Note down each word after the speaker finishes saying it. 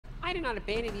I did not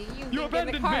abandon you. You didn't get in the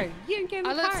abandoned car. me. You didn't get in the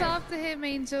I car. looked after him,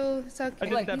 Angel. It's okay. I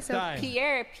didn't have So time.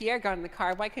 Pierre got in the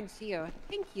car. Why couldn't you?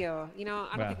 Thank you. You know,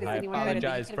 I don't think there's I anyone better that you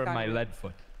apologize could for have my gotten. lead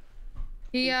foot.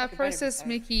 He fucking better processed be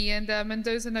Mickey, and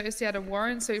Mendoza noticed he had a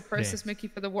warrant, so he processed Yes. Mickey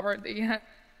for the warrant that he had.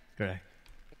 Correct.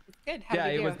 It's good. How Yeah,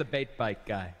 did he you was do? the bait bike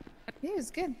guy. Yeah, it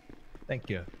was good. Thank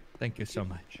you. Thank you so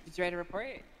much. Did you write a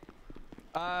report?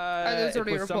 there's It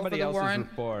already a was report for somebody the else's warrant.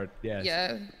 report. Yes.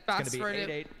 Yeah, It's Bass gonna wrote be it.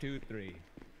 8823.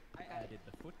 I added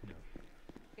the footnote.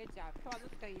 Good job. Come on,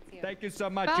 let's go, you two. Thank you so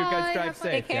much. Bye, You guys have drive fun.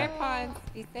 safe. Take care, Yeah. Pons.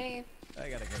 Be safe. I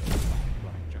gotta go to the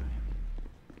block trial.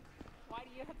 Why do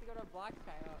you have to go to a block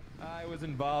trial? I was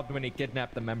involved when he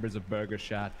kidnapped the members of Burger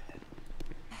Shot.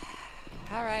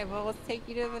 All right. Well, let's take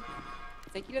you to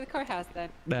the courthouse then.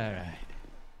 All right.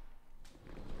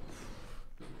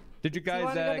 Did you Do you guys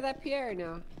want to go to that pier or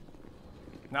no?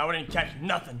 Now we didn't catch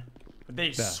nothing. But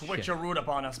they switch a route up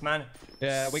on us, man.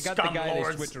 Yeah, we got the Scum guy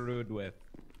lords. they switcherooed with.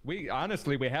 We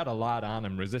honestly, we had a lot on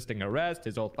him, resisting arrest,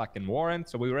 his old fucking warrant,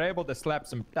 so we were able to slap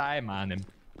some time on him.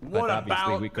 What But obviously,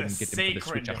 about we couldn't the get him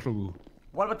for the sacred? switcheroo.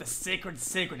 What about the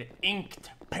sacred inked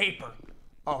paper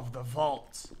of the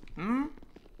vault? Hmm?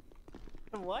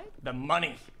 What? The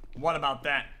money. What about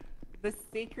that? The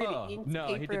sacred Oh, inked no,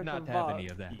 paper he did of not the have vault. any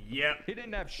of that. Yep. He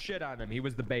didn't have shit on him. He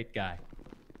was the bait guy.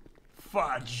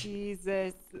 Fudge.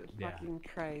 Jesus Yeah. fucking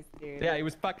Christ, dude. Yeah, he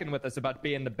was fucking with us about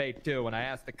being the bait too. When I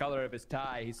asked the color of his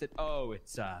tie, he said, "Oh,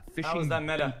 it's fishing was that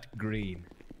meta? boot green."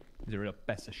 He's a real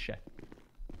piece of shit.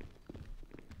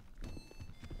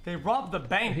 They robbed the He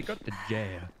bank. got to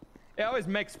jail. He always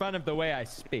makes fun of the way I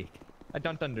speak. I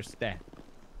don't understand.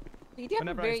 You do have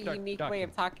Whenever a I very start unique way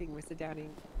of talking, Mr.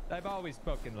 Downing. I've always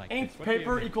spoken like Inked this. What do you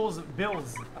paper mean? equals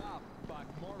bills. Oh,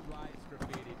 fuck. More rise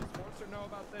graffiti. Does Forcer know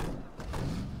about this?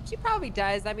 She probably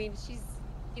does. I mean, she's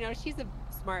a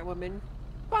smart woman.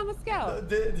 Come on, let's go.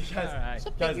 Alright.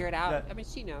 She'll figure it out. I mean,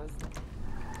 she knows.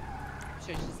 I'm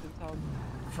sure she's been told.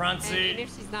 Front And seat.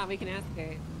 if she's not, we can ask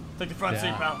her. Take the front seat,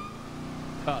 Yeah. pal.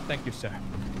 Oh, thank you, sir.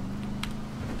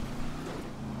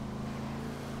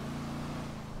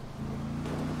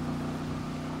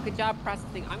 Good job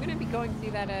processing. I'm gonna be going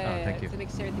through that thank you. to make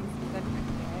sure everything's done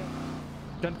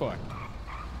correctly. Done for.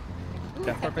 Ooh,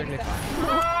 That's perfectly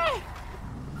fine.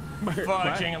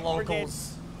 Fudging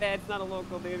locals. That's not a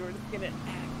local, dude. We're just gonna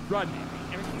Run.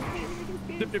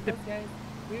 everything's Dip, dip, dip. guys.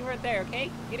 We weren't there,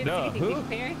 okay? You didn't No, see anything, who? did you,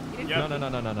 Perry? You didn't Yep. see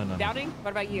No. Downing?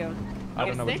 What about you? I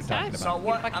don't know what you're talking So about.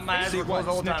 what? fucking My eyes See were closed what?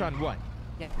 the whole Snitch time. on what?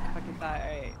 Yeah, I fucking thought.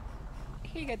 Alright.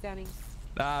 Here you go, Downing.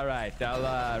 All right,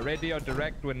 I'll radio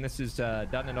direct when this is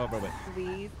done and over with.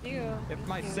 Please do. If Thank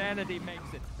my you. sanity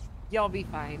makes it. You'll be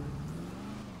fine.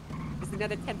 There's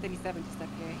another 1037 just up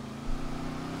here.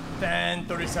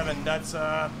 1037. That's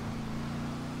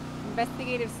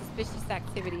Investigative suspicious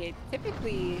activity. It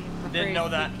typically refers know to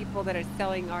that. people that are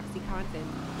selling OxyContin.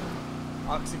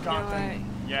 OxyContin. You know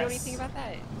Yes. anything about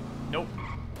that? Nope.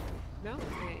 No?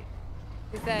 Okay.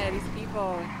 Because these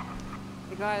people,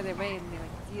 they go out of their way and they like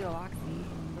steal Oxy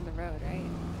on the road, right?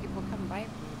 People come by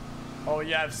from it. Oh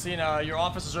yeah, I've seen your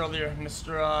officers earlier,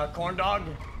 Mr. Corndog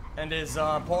and his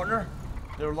partner.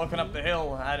 They were looking up the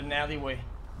hill at an alleyway.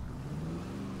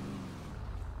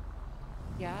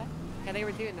 Yeah? Yeah, they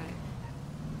were doing that.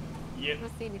 Yep. I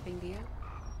don't see anything, do you?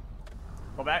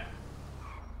 Go back.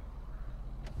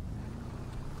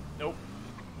 Nope.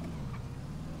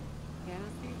 Yeah, I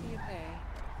don't see anything up there.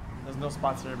 There's no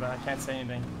spots here, but I can't say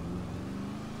anything.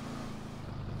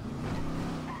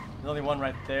 There's only one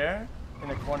right there in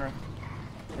the corner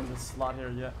in the slot here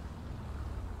yet.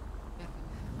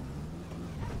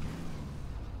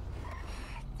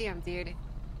 Damn, dude.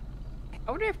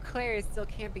 I wonder if Claire is still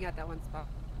camping at that one spot.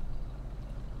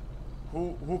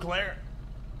 Who Claire?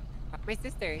 My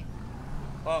sister.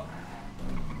 Oh.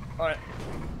 Alright.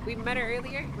 We met her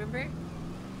earlier, remember?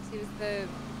 She was the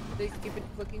really stupid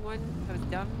looking one that was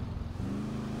dumb.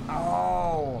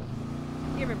 Oh.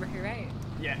 You remember her, right?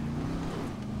 Yeah.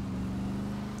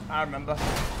 I remember.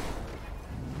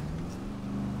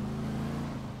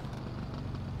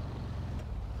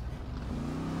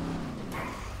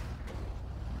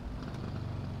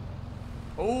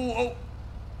 Oh.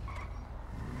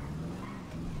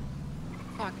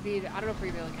 Fuck, dude. I don't know if we're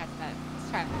gonna be able to catch that. Let's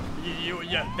try.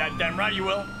 Yeah, that damn right you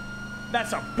will.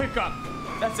 That's a pickup.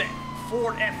 That's a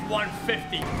Ford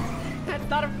F-150. That's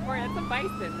not a Ford, that's a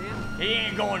Bison, man. He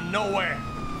ain't going nowhere.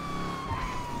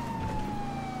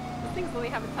 Those things only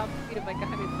have a top speed of like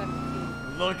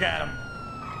 117. Look at him.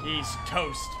 He's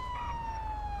toast.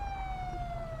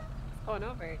 Going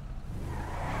over.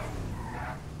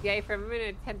 Yeah, from a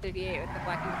minute 1038 with the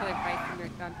black and colored Bison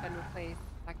marked on fun replaced.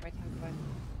 Black by times one.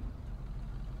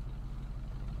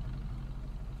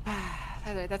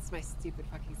 That's my stupid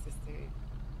fucking sister.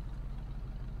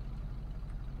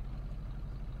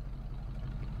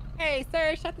 Hey,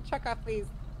 sir, shut the truck off, please.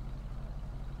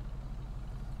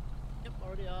 Yep,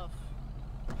 already off.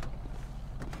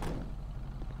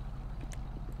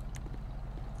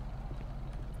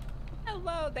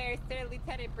 Hello there, sir.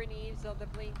 Lieutenant Brittany Angel, the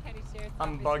Blaine County Sheriff's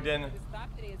I'm Office. bugged in. The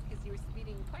stop today is because you were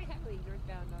speeding quite heavily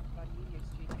northbound on Union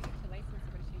Street. Can I get your license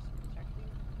and registration for the truck,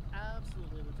 please?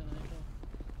 Absolutely, Lieutenant Angel.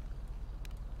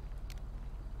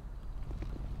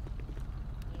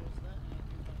 There's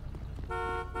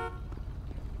that.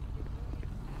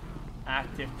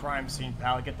 Active crime scene,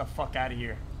 pal. Get the fuck out of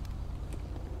here.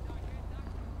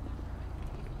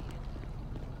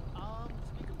 To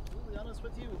be completely honest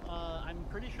with you, I'm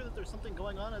pretty sure that there's something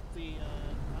going on at the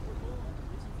Copper Bowl, and the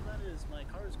reason for that is my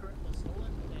car is currently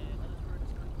stolen, and that is where it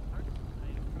is currently parked. I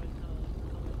have tried to call the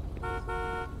police, and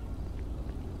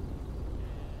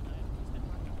I have just been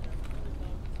parked up there for probably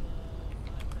about 5-10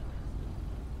 minutes.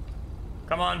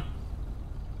 Come on. So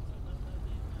that would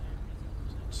be my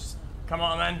reason for Just saying come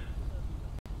on, man.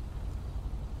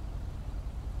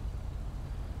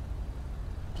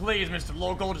 Please, Mr.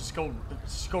 Local, just go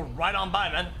right on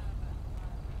by, man.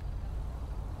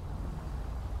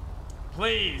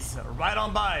 Please, right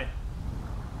on by.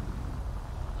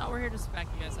 Oh, we're here to back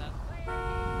you guys up. Sorry,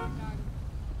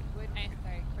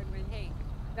 Quinlan. Hey,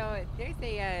 so there's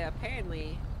a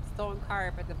apparently stolen car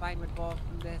up at the Vinewood Bowl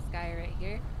from this guy right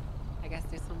here. I guess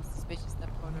there's some suspicious stuff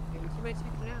going up here. Would you mind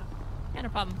checking it out? Yeah, no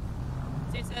problem.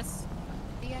 See, sis.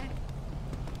 Yeah.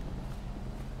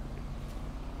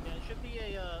 Yeah, it should be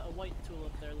a white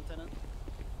tulip there, Lieutenant.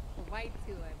 A white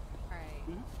tulip. All right.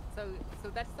 Mhm. So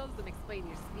that still doesn't explain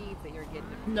your speeds that you're getting.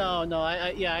 No,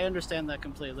 yeah, I understand that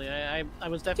completely. I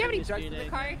was Do you have definitely any drugs in the speeding.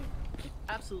 car?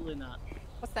 Absolutely not.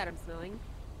 What's that I'm smelling?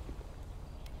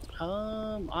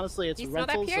 Honestly, it's You a smell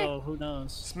that, rental, Pierre? so who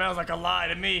knows? Smells like a lie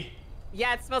to me.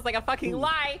 Yeah, it smells like a fucking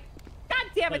lie. God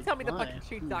damn it! Like Tell me the lie. fucking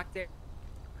truth, doctor.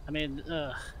 I mean,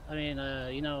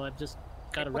 you know, I've just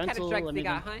got a What rental. kind of drugs I they mean,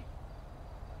 got, huh?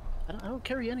 I don't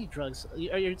carry any drugs.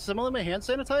 Are you smelling my hand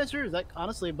sanitizer? That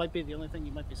honestly might be the only thing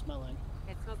you might be smelling.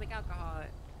 It smells like alcohol.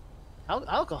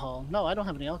 Alcohol? No, I don't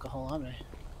have any alcohol on me.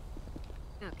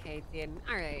 Okay, dude.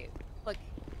 All right. Look,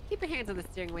 keep your hands on the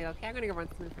steering wheel, okay? I'm gonna go run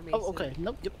some information. Oh, okay.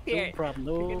 Nope. Yep. Here, No problem.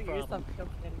 you're No gonna get problem. yourself killed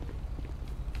anyway.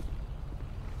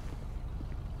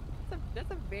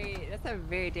 That's a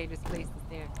very dangerous place to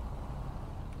stand.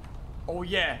 Oh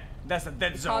yeah, that's a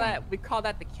dead zone. We call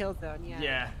that the kill zone. Yeah.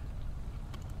 Yeah.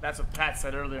 That's what Pat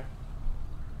said earlier.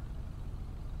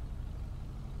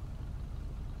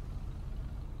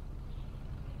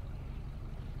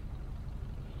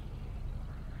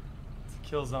 It's a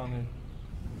kill zone, dude.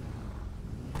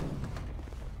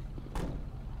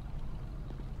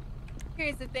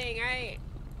 Here's the thing, alright?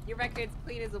 Your record's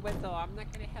clean as a whistle. I'm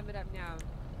not gonna hem it up now.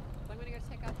 So I'm gonna go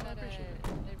check out that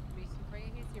information for you.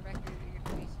 Here's your record, your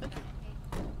information. Thank you.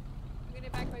 Okay. I'm gonna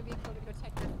back my vehicle to go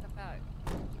check that stuff out.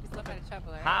 Keep yourself out of trouble,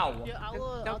 alright? How? Yeah,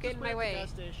 Don't I'll get just in wait my at the way. gas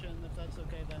station if that's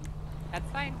okay then. That's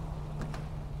fine.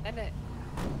 Send it.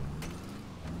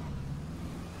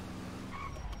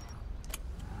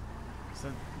 So,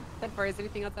 Send for, is there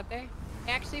anything else up there?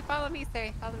 Actually, follow me,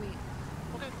 sir. Follow me.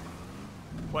 Okay.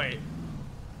 wait.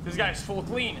 This guy's full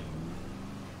clean.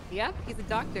 Yep, he's a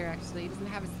doctor, actually. He doesn't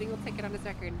have a single ticket on his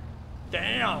record.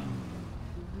 Damn.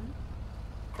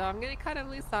 So I'm gonna cut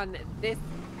him loose on this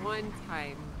one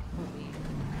time only.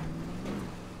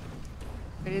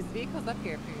 But his vehicle's up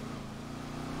here, apparently.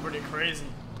 Pretty crazy.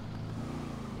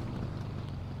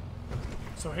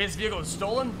 So his vehicle is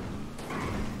stolen?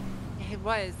 It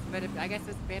was, but I guess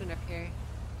it's abandoned up here.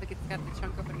 Look, it's got the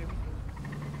trunk open and everything.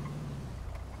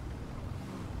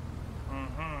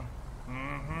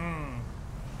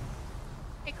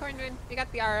 Hey, Cornman, we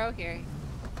got the RO here.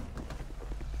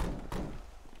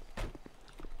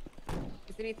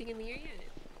 Is there anything in the area?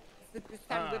 This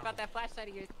time, whip out that flashlight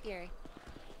of yours here.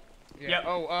 Yeah. Yep.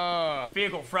 Oh,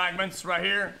 Vehicle fragments right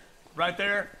here. Right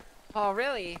there. Oh,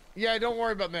 really? yeah, don't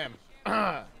worry about them.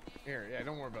 Here, yeah,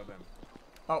 don't worry about them.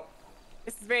 Oh.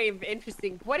 This is very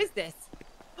interesting. What is this?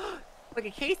 Look,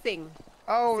 a casing.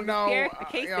 Oh, Is it no. here? A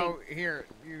casing. Here,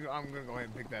 I'm going to go ahead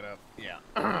and pick that up. Yeah.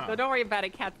 No, don't worry about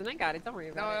it, Captain. I got it. Don't worry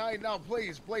No, about it. no,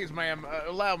 please, sir,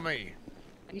 allow me.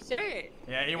 Are you sure?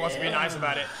 Yeah, he wants to be nice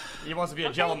about it. He wants to be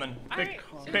a gentleman. Alright,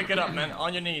 Pick it up, man.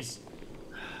 On your knees.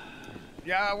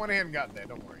 Yeah, I went ahead and got that,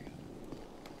 don't worry.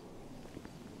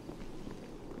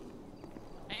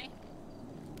 Hey.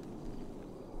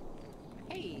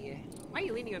 Hey, why are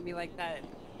you leaning on me like that?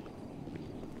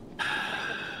 A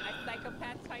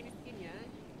psychopath trying to skin ya?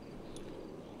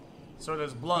 So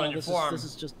there's blood No, on your this forearm.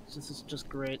 is just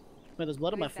great. Wait, there's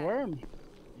blood on Who my is that? forearm?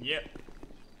 Yep.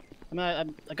 I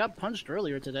mean, I got punched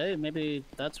earlier today. Maybe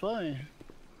that's why.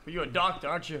 But you're a doctor,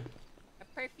 aren't you? A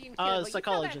perfume killer. Well,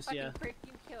 psychologist, you tell yeah. that fucking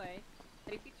perfume killer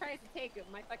that if he tries to take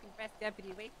my fucking best deputy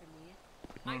away from me,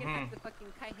 I'm gonna have to fucking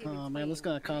cut him in Oh man, this is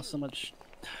gonna twain. cost so much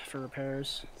for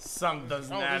repairs. Something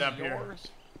doesn't Oh, add this up is here. yours?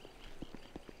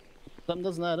 Something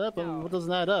doesn't add up. No. What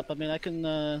doesn't add up? I mean, I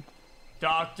can.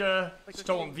 Doctor, Like,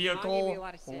 stolen I'll give you a vehicle,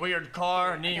 lot of shit. weird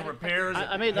car, I needing gotta repairs.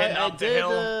 I mean, heading I up the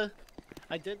hill. did.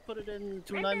 I did put it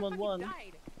into Remember, fucking 911.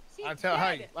 died. She's I'll tell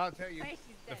dead. you. I'll tell you. Right,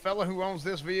 she's The dead. fella who owns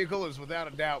this vehicle is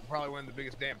without a doubt probably one of the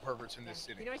biggest damn perverts in this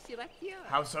city. You know what she left you?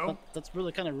 How so? That's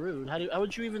really kind of rude. How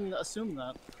would you even assume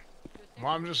that?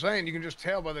 Well, I'm just saying, you can just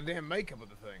tell by the damn makeup of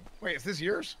the thing. Wait, is this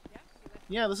yours?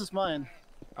 Yeah, this is mine.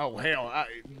 Oh hell,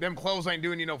 them clothes ain't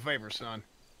doing you no favors, son.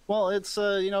 Well, it's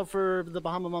you know, for the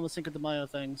Bahama Mama Cinco de Mayo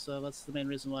thing, so that's the main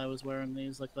reason why I was wearing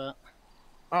these like that.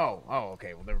 Oh,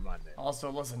 okay. Well, never mind then.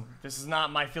 Also, listen, this is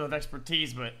not my field of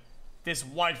expertise, but this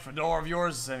white fedora of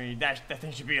yours, I mean, that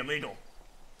thing should be illegal.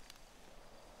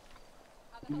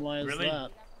 Why is Really?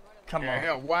 that? Come Yeah, on.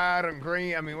 hell, white and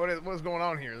green. I mean, what's going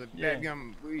on here? The Yeah.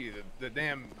 the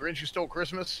damn Grinch who stole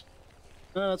Christmas.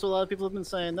 That's what a lot of people have been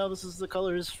saying. No, this is the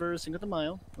colors for Cinco de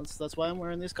Mayo. That's why I'm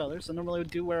wearing these colors. I normally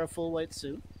do wear a full white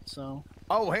suit, so.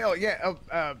 Oh hell yeah.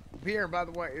 Pierre, by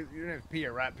the way, your name's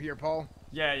Pierre, right? Pierre Paul.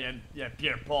 Yeah,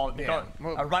 Pierre Paul. Yeah,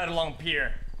 well- I ride along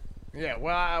Pierre. Yeah.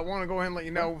 Well, I want to go ahead and let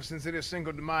you know, since it is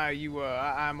Cinco de Mayo,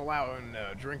 I'm allowing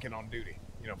drinking on duty.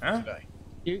 You know, for Huh? today.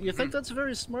 You think that's a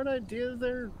very smart idea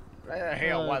there?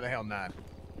 Hell, why the hell not?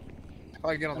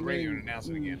 I'll get on the radio and announce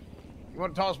it again. You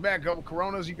want to toss back a couple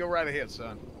Coronas? You go right ahead,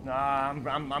 son. Nah,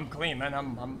 I'm clean, man.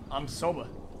 I'm sober.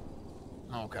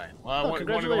 Okay. Well, I Oh, want to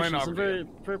go in congratulations! and I'm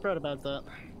very proud about that.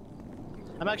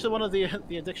 I'm actually one of the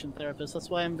addiction therapists. That's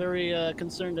why I'm very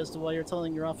concerned as to why you're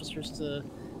telling your officers to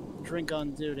drink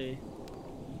on duty.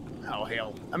 Oh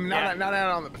hell! I mean, Yeah. not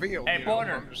out on the field. Hey, you know,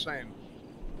 partner. I'm just saying.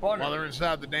 Partner, While they're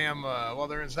inside the damn,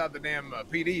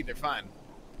 PD, they're fine.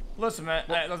 listen, man.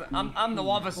 Listen, I'm the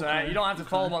officer. okay, You don't have to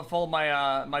follow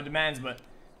my demands, but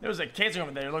there was a casing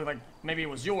over there. It looked like maybe it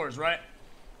was yours, right?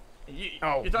 You're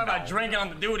talking about drinking on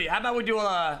the duty. How about we do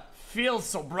a field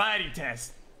sobriety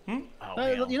test? Oh,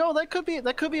 hell. You know, that could be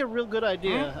a real good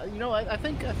idea. You know, I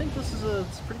think this is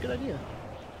it's a pretty good idea.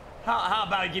 How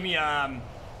about you give me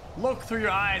look through your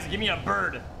eyes, give me a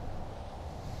bird.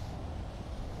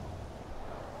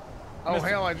 Oh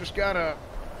hell! I just got a.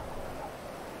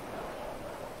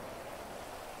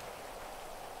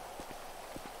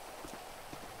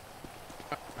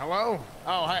 Hello?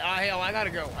 Oh, hi, hell! I gotta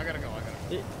go.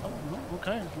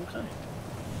 Okay.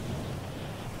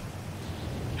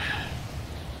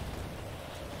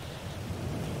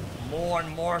 More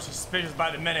and more suspicious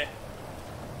by the minute.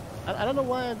 I don't know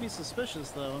why I'd be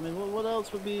suspicious though. I mean, what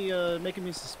else would be making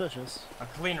me suspicious? A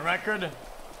clean record?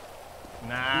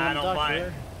 Nah, I'm I a don't buy it.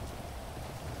 doctor.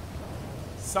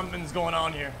 Something's going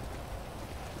on here.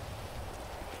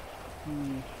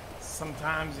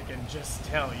 Sometimes you can just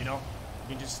tell, you know?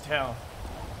 You can just tell.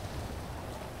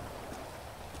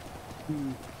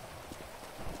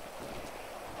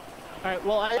 All right.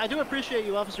 Well, I do appreciate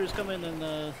you officers coming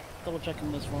and double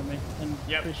checking this for me, and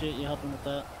Yep. appreciate you helping with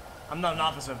that. I'm not an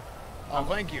officer. Oh,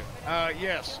 thank you.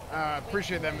 Yes,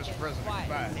 appreciate that, Mr. President. What?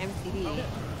 Bye. An MTD.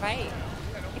 Right.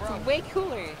 It's way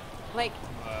cooler. Like,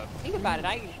 think about it.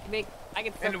 I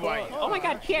can still Anyway. Oh my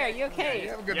God, Pierre, you okay?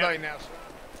 Have a good Yep. day now, sir.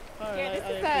 All right, Yeah, this I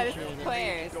is appreciate it.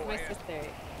 Claire. It's Go my ahead. sister.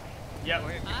 Yep.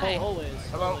 Hi. Oh, always.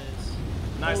 Hello. Always.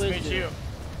 Nice to Always meet do. you.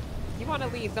 You want to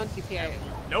leave, don't you, Pierre?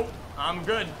 Nope, I'm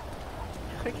good.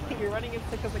 Okay, you're running in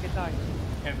circles like a dog.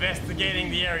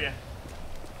 Investigating the area.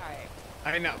 Alright.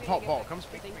 Hey, now, Paul, come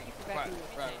speak to Thank me. you for backing me.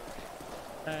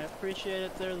 I appreciate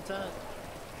it there, Lieutenant.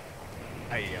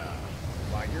 Hey,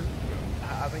 well,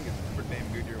 I think it's pretty damn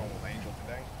good you're on with Angel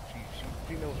today.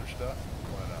 She knows her stuff,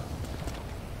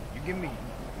 but you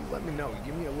let me know. You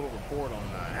give me a little report on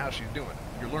how she's doing.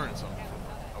 You're learning something from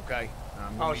her, okay?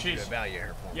 I'm gonna need you to evaluate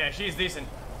her for me. Yeah, she's decent.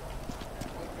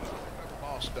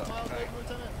 Boss stuff, Well, okay?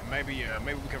 Lieutenant. And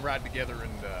maybe we can ride together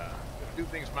and do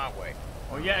things my way.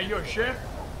 Oh yeah, you're a sheriff?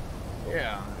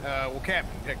 Yeah, well,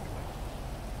 Captain, technically.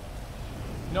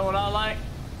 You know what I like?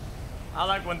 I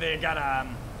like when they got a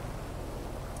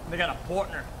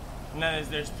partner, and then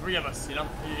there's three of us. You know?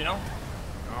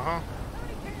 Uh-huh.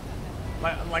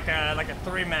 Like a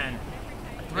three-man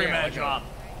like job.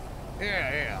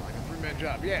 Yeah, like a three-man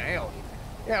job. Yeah, hell.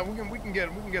 Yeah, we can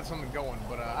get something going.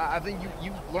 But I think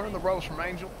you learned the ropes from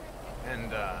Angel,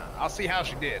 and I'll see how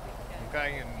she did.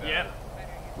 Okay, and Yeah.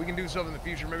 we can do something in the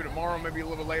future. Maybe tomorrow, maybe a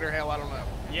little later. Hell, I don't know.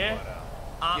 Yeah.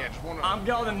 Yeah, just wanna. I'm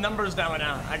got all the numbers down right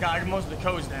now. I got most of the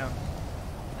codes down.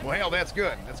 Well, hell, that's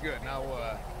good. That's good. And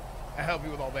I'll help you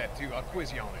with all that too. I'll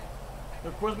quiz you on it. You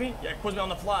quiz me? Yeah, quiz me on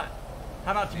the fly.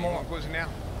 How about You tomorrow? want to quiz you now?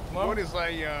 Tomorrow? What is a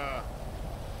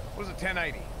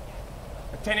 1080? A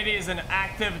 1080 is an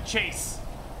active chase.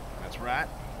 That's right.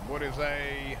 What is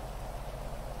a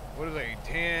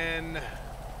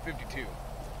 1052?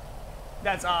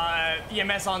 That's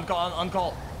EMS on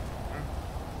call.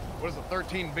 What is a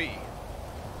 13B?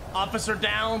 Officer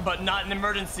down, but not an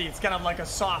emergency. It's kind of like a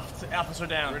soft officer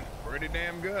down. Pretty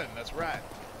damn good. That's right.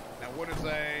 Now what is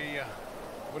a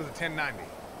 1090?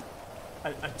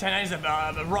 A 1090 is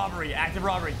a robbery, active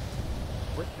robbery.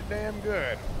 Pretty damn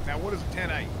good. Now what is a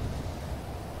 10-8?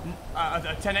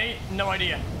 A 10-8? No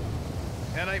idea.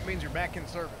 10-8 means you're back in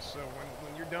service. So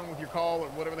when you're done with your call or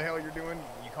whatever the hell you're doing,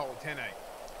 you call it 10-8.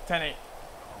 10-8.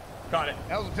 Got it.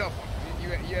 That was a tough one. You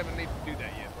haven't needed to do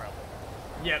that yet, probably.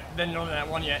 Yep, didn't know that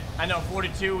one yet. I know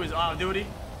 42 is off duty,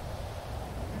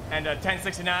 and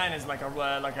 1069 is like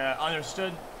a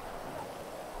understood.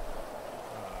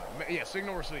 Yeah,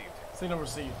 signal received. Signal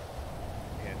received.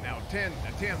 Yeah, now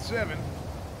 10-7,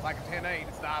 like a 10-8,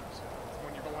 it's the opposite. It's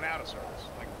when you're going out of service.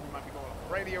 Like you might be going on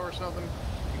the radio or something,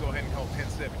 you go ahead and call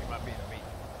 10-7. You might be in a meeting.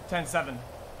 10-7.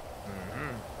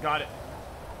 Got it.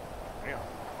 Yeah.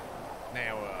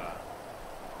 Now,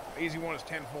 easy one is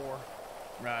 10-4.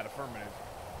 Right, affirmative.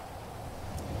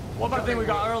 What about the thing we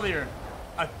got earlier?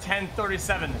 A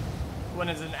 1037, when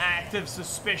it's an active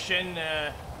suspicion.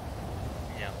 Yeah,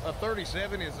 a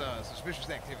 37 is suspicious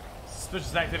activity.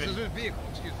 Suspicious activity. Suspicious vehicle,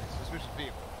 excuse me. Suspicious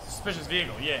vehicle. Suspicious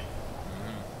vehicle, yeah.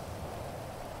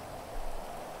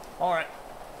 All right.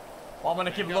 Well, I'm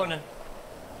gonna keep learning.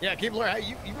 Yeah, keep learning. Hey,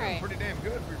 you've been Right. pretty damn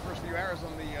good for your first few hours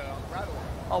on the ride along.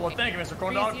 Oh well, thank you, Mr.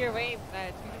 Corndog. Your way,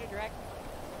 200 direct.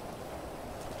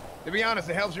 To be honest,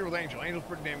 it helps you with Angel. Angel's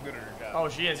pretty damn good at her job. Oh,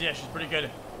 she is. Yeah, she's pretty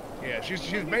good. Yeah, she's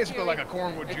basically like a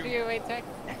Cornwood Your Junior. way tech.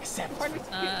 Except Pardon me.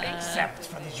 except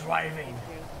for the driving.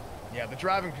 Yeah, the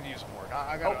driving could use some work.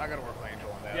 I gotta work with Angel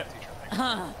on that Yep. teacher thing.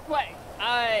 What?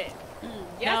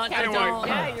 Yes, Captain. don't-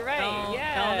 Yeah, you're right. Don't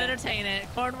Yeah. entertain it.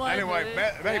 Cornwood. Anyway,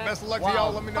 hey, best of luck to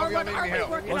y'all. Let me know if y'all need any Cornwood, help.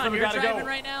 working Looks on. like we You're gotta driving go.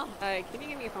 right now. Can you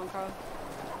give me a phone call?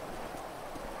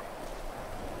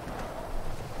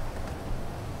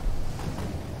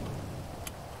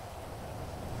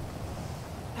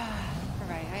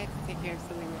 Alright, I have to take care of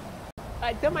something.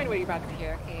 Don't mind what you're about to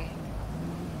hear, okay?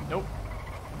 Nope.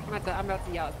 I'm about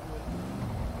to yell at someone.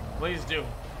 Please do.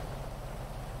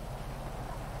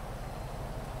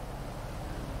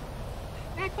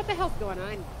 Mac, what the hell's going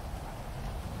on?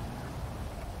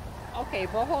 Okay,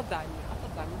 well hold on.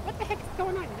 What the heck is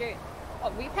going on?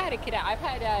 We've had a cadet. I've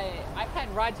had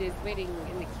Rogers waiting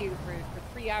in the queue for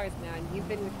 3 hours now, and you've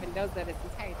been with Mendoza this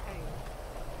entire time.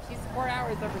 She's 4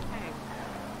 hours over time.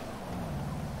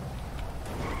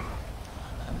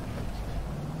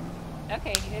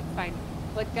 Okay, it's fine.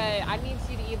 Look, I need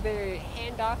you to either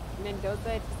hand off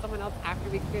Mendoza to someone else after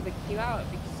we clear the queue out,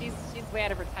 because she's way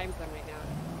out of her time zone right now.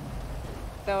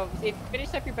 So if you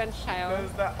finish up your bench child.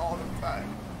 Does that all the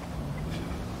time.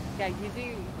 Yeah, you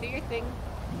do your thing.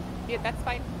 Yeah, that's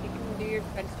fine. You can do your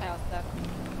bench child stuff.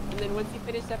 And then once you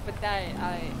finish up with that,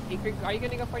 are you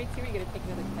gonna go 42 or are you gonna take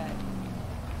another set?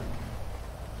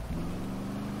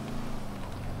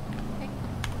 Okay.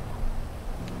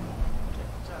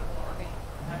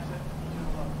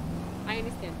 I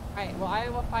understand. Alright, well I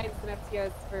will find some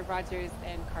FTOs for Rogers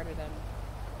and Carter then.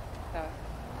 So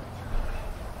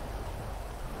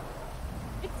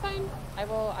it's fine. I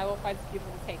will find some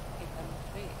people to take them.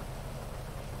 Wait.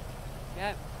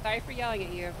 Yep. Sorry for yelling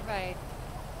at you. Bye-bye.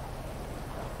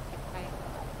 Bye.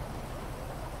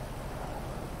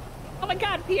 Oh my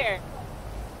god, Pierre!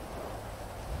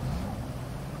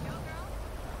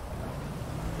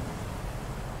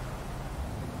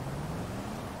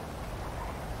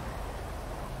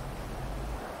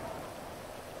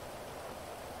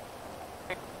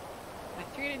 My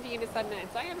 300 units on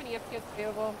that. Do I have any FTOs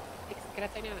available? Can I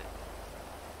say now?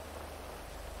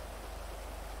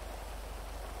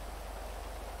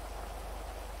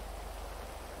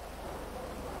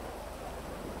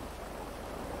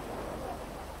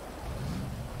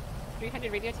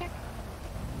 $300 radio check?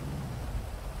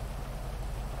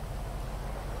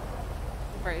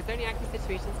 Is there any active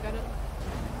situations going on?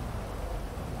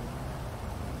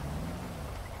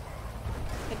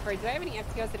 Do I have any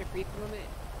FTOs that are free for the moment?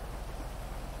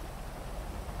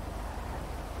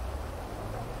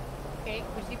 Okay,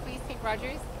 would you please take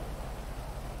Rogers?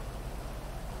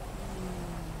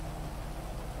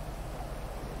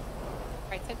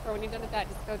 Alright, 10-4, when you're done with that,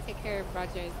 just go take care of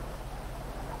Rogers.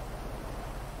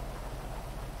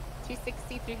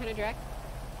 260, 300 direct.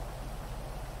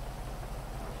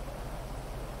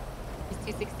 It's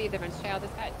 260, the French child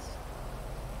dispatch.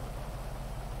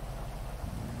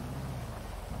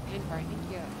 And bar,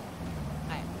 thank you.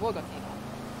 Alright, we'll go take off.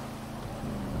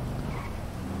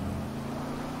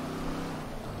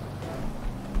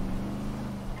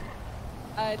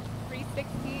 Uh,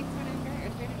 360, 200 or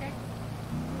 300.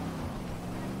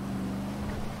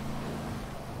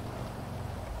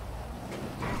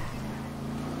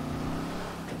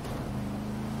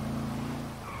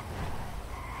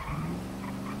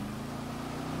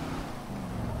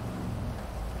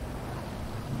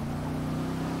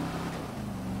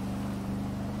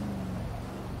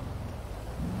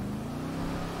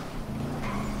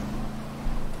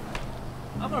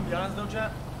 I'm gonna be honest though,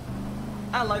 chat.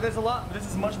 I like this a lot, but this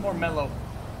is much more mellow.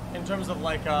 In terms of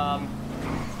like, I'm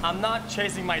not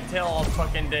chasing my tail all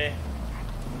fucking day.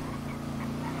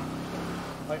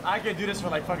 Like, I could do this for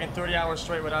like fucking 30 hours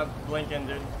straight without blinking,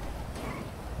 dude.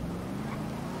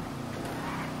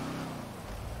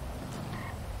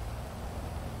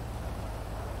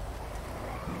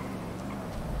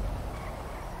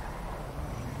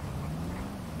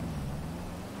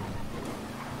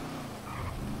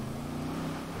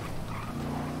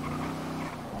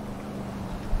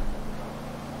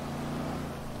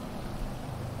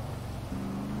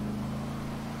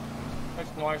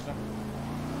 Nice.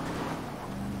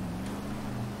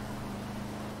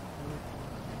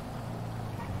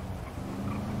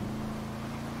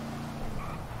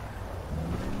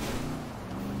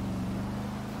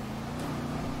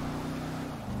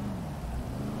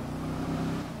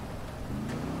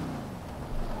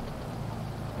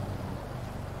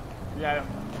 Yeah.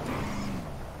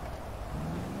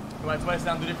 Why it's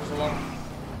down duty for so long?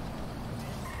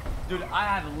 Dude, I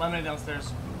have lemonade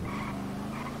downstairs.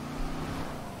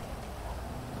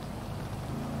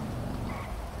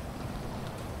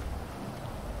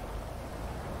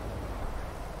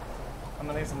 I'm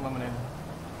gonna get some lemonade.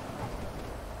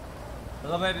 The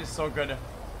lemonade is so good.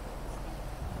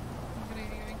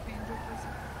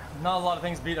 Not a lot of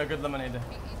things beat a good lemonade.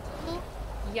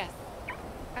 Yes.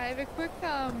 I have a quick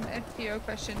FPO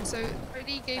question. So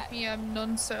Freddie gave me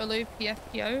non-solo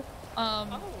PFPO.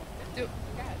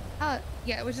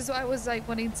 Yeah, which is why I was like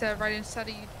wanting to write in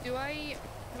shadow you. Can I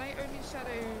only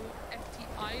shadow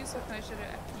FTIs or can I shadow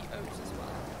FPOs as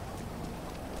well?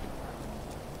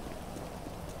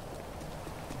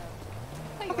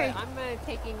 Okay. I'm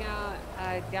taking out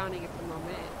Downing at the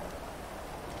moment.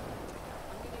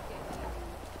 I'm gonna get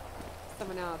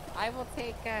someone else. I will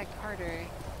take Carter.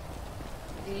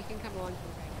 And you can come along to the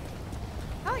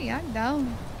right. Oh yeah, I'm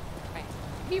down. Right.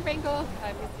 Can you wrangle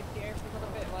Mr. Pierre for a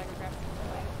little bit while I go grab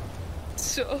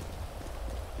some Sure.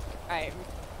 Alright.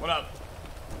 What up?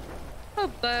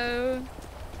 Hello.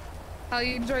 How are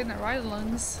you enjoying that ride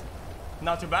alongs?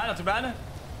 Not too bad, not too bad.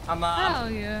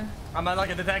 Hell yeah. I'm like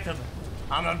a detective.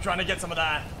 I'm trying to get some of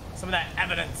that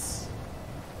evidence.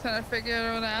 Trying to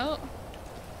figure it out.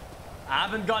 I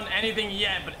haven't gotten anything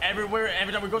yet, but every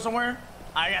time we go somewhere,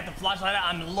 I got the flashlight out.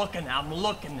 I'm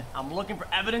looking for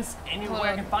evidence anywhere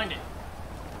I can find it.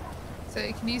 So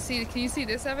can you see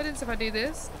this evidence if I do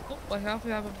this? Oh, I have to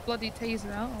have a bloody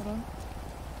taser out. Hold on.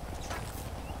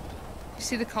 You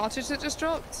see the cartridge that just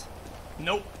dropped?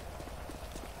 Nope.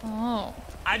 Oh.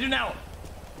 I do now.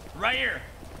 Right here.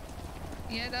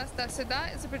 Yeah, that's it.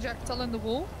 That is a projectile in the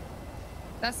wall.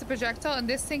 That's the projectile, and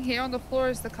this thing here on the floor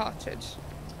is the cartridge.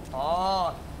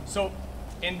 Oh, so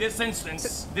in this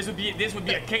instance, this would be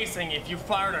a casing if you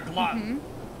fired a Glock. Mm-hmm.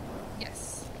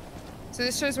 Yes. So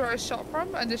this shows where I shot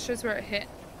from, and this shows where it hit.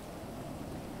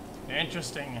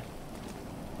 Interesting.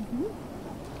 Mm-hmm.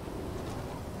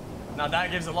 Now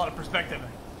that gives a lot of perspective.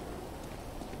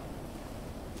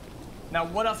 Now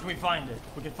what else can we find?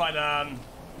 We can find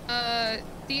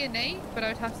DNA, but I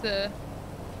would have to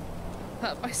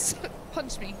hurt myself.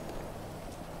 Punch me.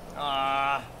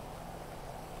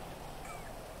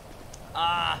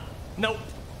 Nope.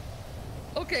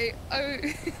 Okay.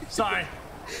 Sorry,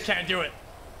 can't do it.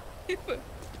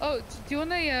 Oh, do you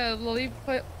want a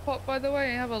lollipop? By the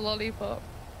way, I have a lollipop.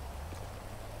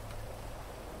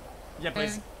 Yeah,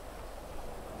 please.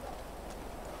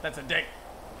 That's a dick.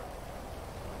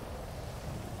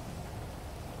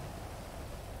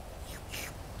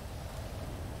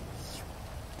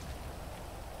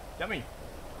 Yummy.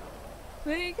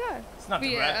 There you go. It's not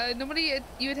too bad. Normally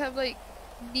you would have like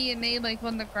DNA like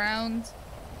on the ground.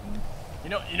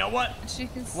 You know what? You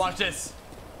can watch this.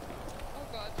 Oh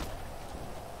god.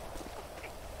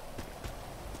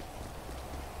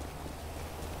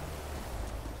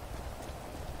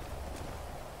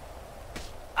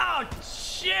 Oh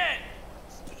shit!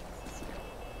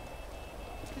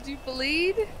 Did you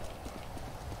bleed?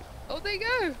 Oh, there you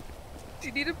go. Do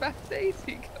you need a Band-Aid?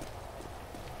 Here you go.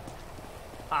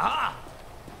 Aha!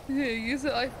 Here, use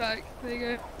the life pack. There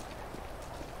you go.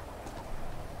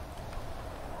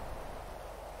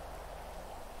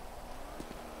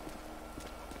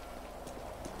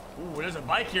 Ooh, there's a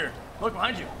bike here. Look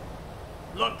behind you.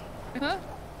 Look. Huh?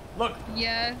 Look.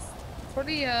 Yes.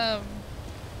 Probably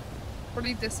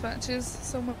dispatches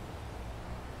somewhere.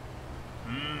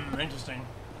 Interesting.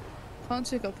 Can't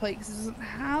check a plate because it doesn't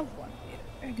have one yet.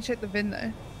 I can check the VIN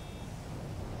though.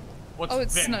 What's Oh,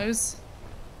 it VIN? snows.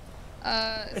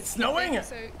 It's snowing?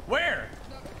 So, Where?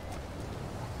 no,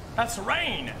 That's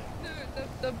rain. no,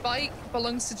 the bike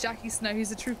belongs to Jackie Snow.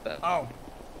 He's a trooper. Oh.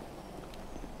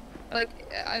 Like,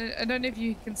 I don't know if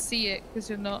you can see it because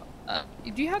you're not.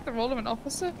 Do you have the role of an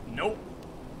officer? Nope.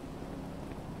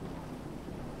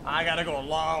 I gotta go a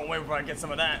long way before I get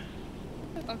some of that.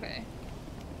 Okay.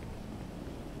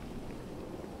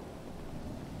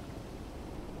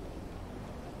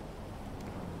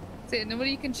 So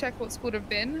normally you can check what's called a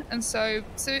VIN, and so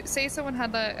say someone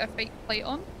had a fake plate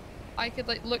on, I could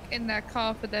like look in their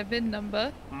car for their VIN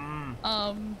number,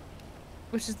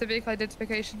 which is the vehicle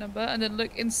identification number, and then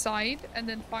look inside and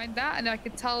then find that, and I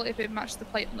could tell if it matched the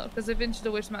plate or not, because the VIN should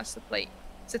always match the plate.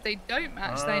 So if they don't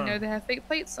match, they know they have fake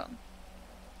plates on.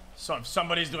 So if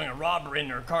somebody's doing a robbery and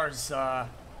their car's,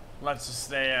 let's just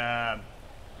say,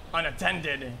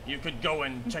 unattended, you could go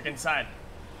and check inside.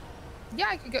 Yeah,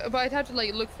 I could go, but I'd have to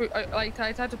like look through, like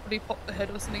I'd have to probably pop the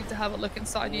hood or something to have a look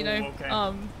inside, you know. Ooh,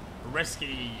 okay.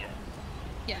 Risky.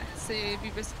 Yeah, so it'd be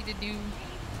risky to do.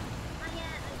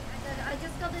 Yeah, I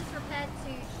just got this repaired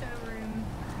to showroom.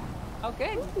 Oh,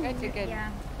 good. Good, good, good.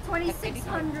 Yeah,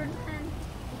 2,600 men.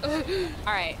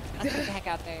 All right, let's get the heck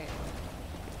out there.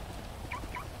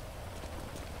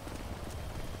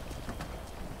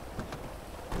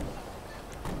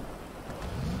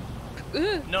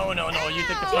 No, you take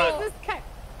the front. Jesus Christ.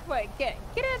 What? Get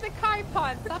out of the car,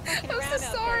 Pawn. Stop fucking around. I'm so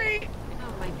sorry. There.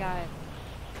 Oh my god.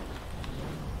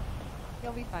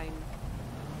 You'll be fine.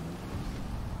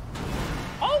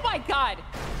 Oh my god!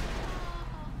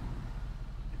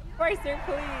 Bracer,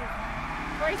 please.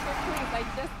 Bracer,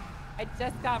 please. I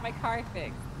just got my car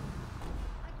fixed.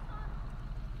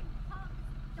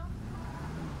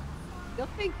 You'll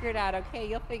figure it out, okay?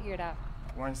 You'll figure it out.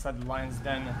 We're inside the lion's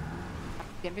den.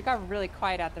 Yeah, it got really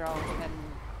quiet out there all of a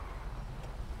sudden.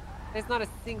 There's not a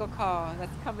single call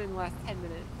that's come in the last 10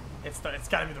 minutes. It's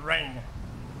gotta be the rain. I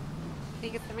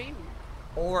think it's the rain.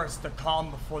 Or it's the calm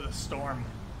before the storm.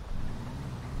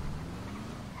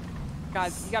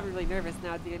 God, you got me really nervous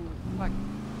now, dude. Fuck.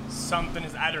 Something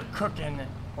is either cooking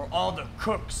or all the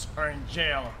cooks are in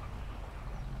jail.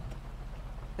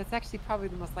 That's actually probably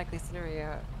the most likely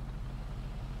scenario.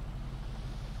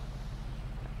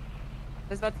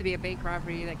 There's about to be a bank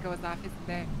robbery that goes off, isn't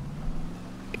there?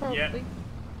 Probably. Yeah.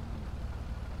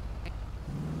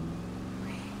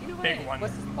 You know what? Big one.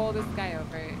 Let's just pull this guy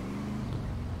over.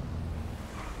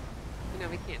 No,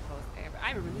 we can't pull this guy over.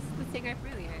 I remember, this is the thing I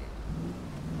really hate.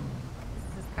 This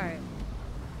is his car.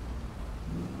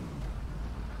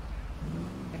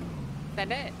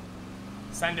 Send it.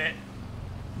 Send it.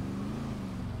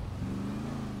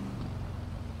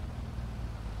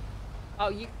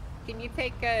 Oh, can you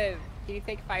take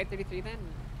 533 then?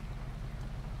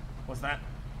 What's that?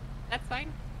 That's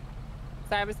fine.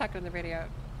 Sorry, I was talking on the radio.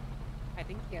 I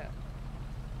think, yeah.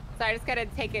 Sorry, I just gotta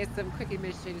take some quick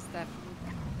administrative stuff.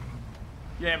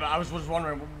 Yeah, but I was just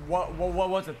wondering, what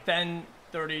was a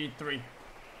 1033?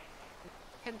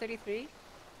 1033?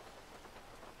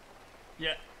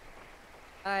 Yeah.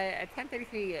 A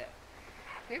 1033,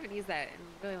 we haven't used that in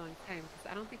a really long time, because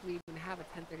I don't think we even have a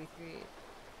 1033.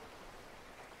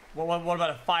 What about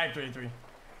a 533?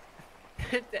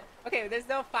 Okay, there's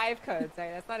no 5 codes,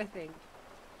 right? That's not a thing.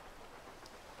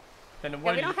 Then Yeah,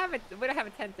 what we don't have a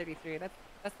 1033.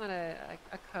 That's not a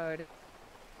code.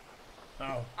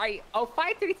 Oh. Oh,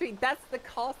 533. That's the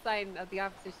call sign of the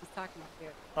officer she's talking to.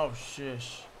 Oh,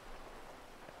 shish.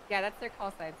 Yeah, that's their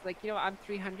call sign. So, like, you know, I'm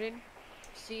 300.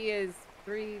 She is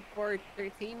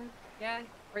 413. Yeah,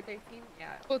 413.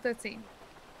 Yeah. 413.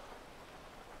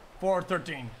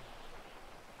 413.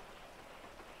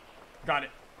 Got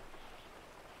it.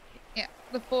 Yeah,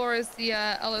 the 4 is the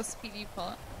LSPD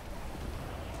part.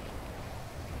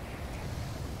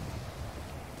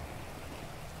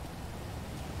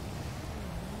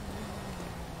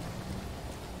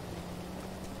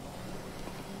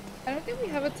 I don't think we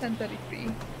have a 1033.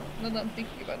 Now that I'm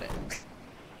thinking about it.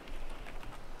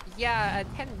 Yeah,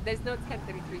 there's no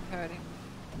 1033 code.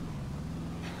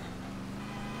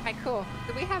 Alright, cool.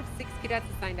 So we have 6 cadets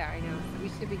assigned out right now, so we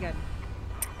should be good.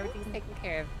 Everything's taken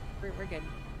care of. We're good.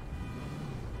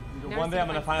 One day I'm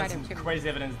gonna find Friday some criminal. crazy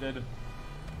evidence, dude.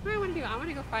 What do I want to do? I want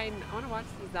to go find. I want to watch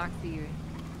these Oxy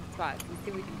spots and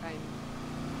see what we can find.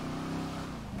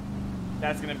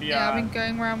 That's gonna be Yeah, I've been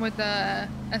going around with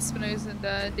Espinosa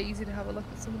and Daisy to have a look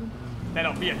at some of them.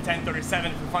 that'll be a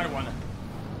 1037 if we find one.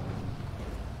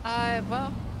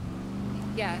 Well,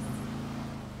 yes.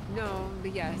 No,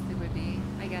 but yes, it would be,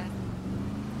 I guess.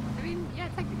 I mean, yeah,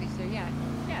 technically, sure, yeah.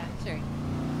 Yeah, sure.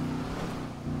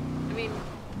 I mean,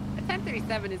 a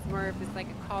 1037 is more of just like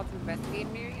a call to investigate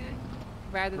an area,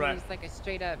 rather than just like a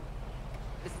straight up,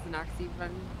 this is an Oxy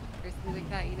run or something like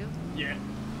that, you know? Yeah.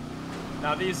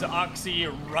 Now, these Oxy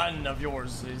run of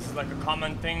yours, is it like a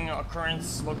common thing,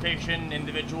 occurrence, location,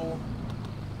 individual?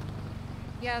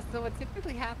 Yeah, so what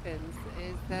typically happens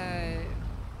is,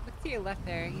 look to your left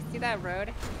there. You see that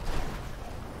road?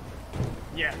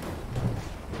 Yeah.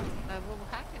 What will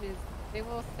happen is they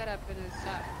will set up in a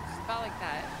spot like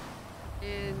that,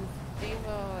 and they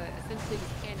will essentially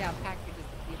just hand out packages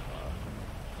to people.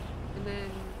 And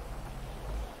then,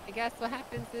 I guess what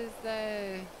happens is,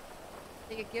 they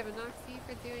get given Oxy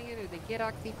for doing it, or they get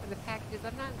Oxy for the packages.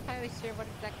 I'm not entirely sure what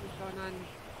exactly is going on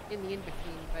in the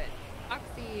in-between, but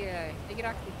Oxy, they get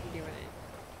Oxy for doing it,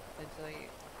 essentially.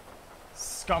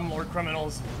 Scumlord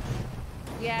criminals.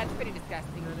 Yeah, it's pretty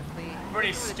disgusting, honestly.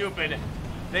 Pretty stupid.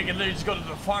 They could literally just go to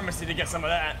the pharmacy to get some of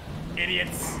that.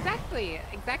 Idiots. Exactly,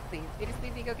 exactly. They just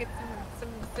need to go get some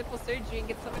simple surgery and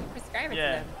get someone to prescribe it to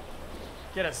Yeah. them.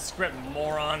 Get a script,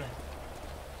 moron.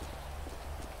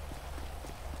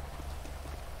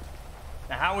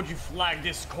 Now, how would you flag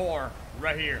this core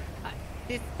right here?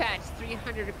 Dispatch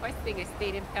 300 requesting a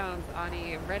state impounds on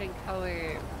a red and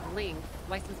color link,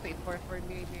 license plate 44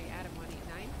 Mary Adam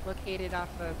 189, located off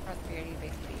of Prosperity Bay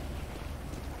Street.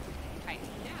 Right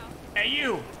now. Hey,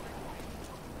 you!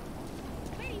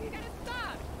 Hey, you gotta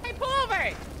stop! Hey, pull over!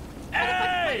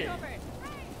 Hey! Pull over!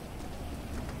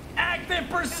 Active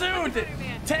pursuit!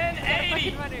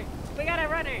 1080! We got a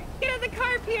runner! Get in the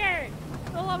car, Pierre!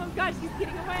 For the love of God, she's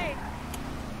getting away!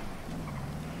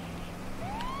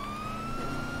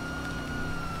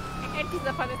 And she's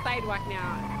up on the sidewalk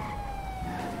now.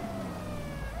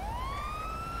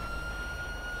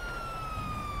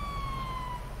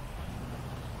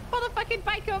 Pull the fucking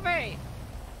bike over!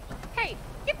 Hey,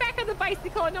 get back on the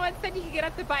bicycle! No one said you could get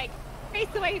off the bike!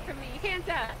 Face away from me! Hands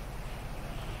up!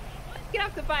 Get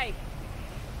off the bike!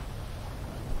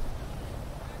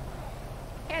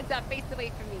 Hands up, face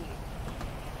away from me!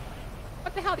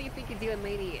 What the hell do you think you're doing,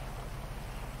 lady?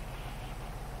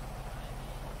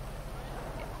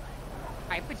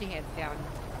 Alright, put your hands down.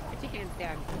 Put your hands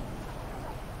down.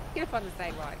 Get up on the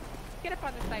sidewalk. Get up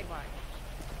on the sidewalk.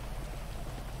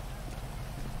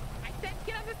 I said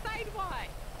get on the sidewalk!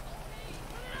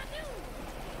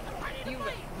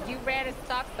 You ran a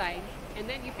stop sign, and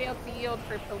then you failed to yield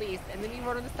for police, and then you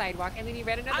rode on the sidewalk, and then you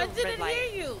ran another red light. I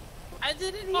didn't hear you! I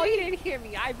didn't hear Oh, you! you didn't hear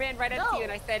me. I ran right up to you,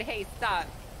 and I said, hey, stop.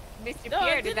 Mr. No,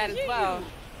 Pierre I did that didn't as hear well.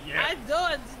 you. Yeah. I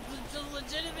don't.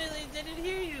 Legitimately didn't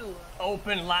hear you.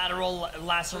 Open lateral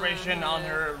laceration on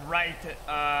her right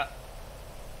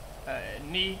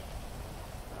knee.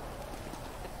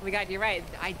 Oh my God, you're right.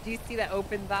 I do see that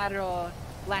open lateral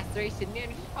laceration. Man,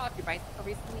 did you fall off your bicycle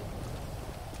recently?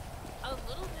 A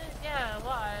little bit, yeah.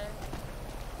 Why?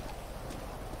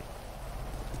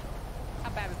 How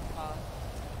bad was the fall?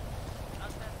 Not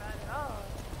that bad at all.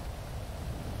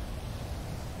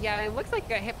 Yeah, it looks like you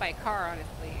got hit by a car,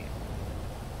 honestly.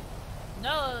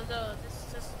 No,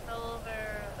 this just fell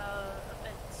over a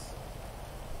fence.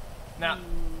 Now,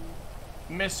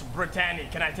 Miss Brittany,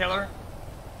 can I tell her?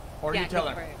 Or Yeah, you tell go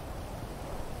her? for it.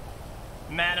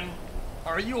 Madam,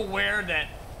 are you aware that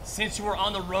since you were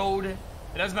on the road, it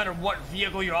doesn't matter what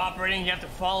vehicle you're operating, you have to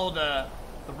follow the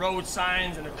road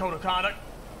signs and the code of conduct?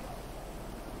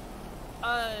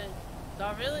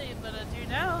 Not really, but I do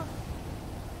now.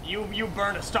 You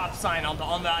burned a stop sign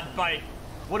on that bike.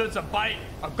 Whether it's a bike,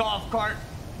 a golf cart,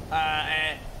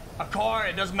 a car,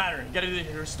 it doesn't matter. You gotta do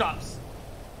your stops.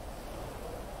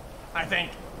 I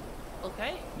think.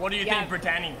 Okay. What do you think,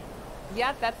 Brittany?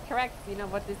 Yeah, that's correct. You know,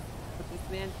 what this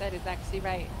man said is actually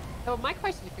right. So my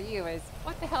question for you is,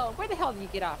 what the hell, where the hell do you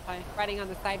get off, huh? Riding on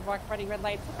the sidewalk, running red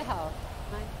lights, what the hell?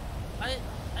 I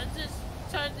just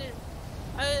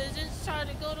tried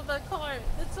to go to my car.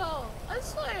 That's all. I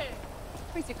swear.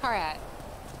 Where's your car at?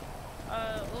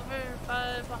 Over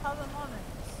by Bahama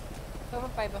Moments. Over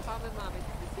by Bahama Moments.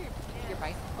 Is this your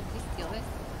bicycle? Did you steal this?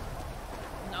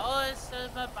 No, it's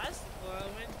my bicycle. I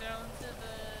went down to the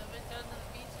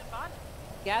beach and bought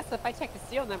it. Yeah, so if I check the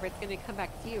serial number, it's gonna come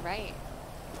back to you, right?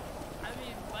 I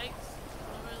mean, bikes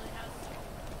don't really have to.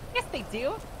 Yes, they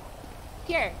do.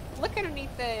 Here, look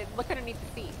underneath the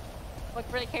seat.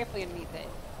 Look really carefully underneath it.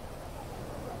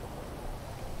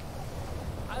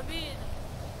 I mean,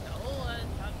 no, I'm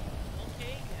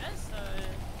okay, yes.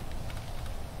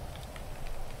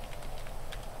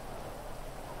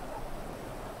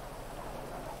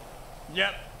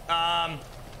 Yep.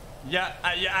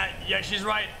 Yeah, she's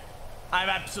right. I have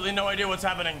absolutely no idea what's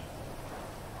happening.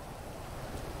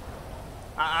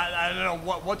 I don't know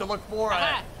what to look for.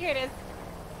 Aha, here it is.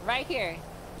 Right here.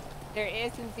 There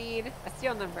is indeed a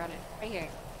serial number on it. Right here.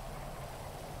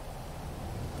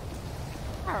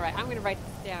 Alright, I'm gonna write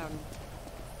this down.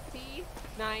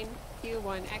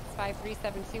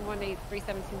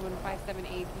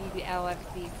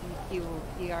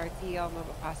 C9Q1X5372183721578BLFCCQDRTL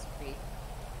mobile apostrophe.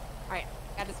 Alright,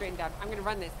 got this written down. I'm gonna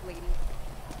run this, lady.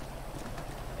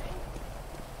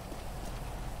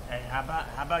 Hey, how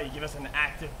about you give us an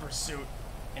active pursuit,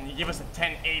 and you give us a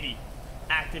 1080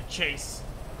 active chase,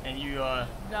 and you No,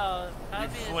 that'd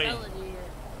be flee. a felony.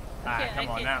 Alright, come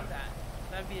on now. Do that.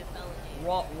 That'd be a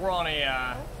felony. We're on a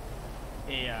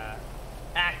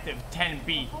active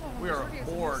 10B. We are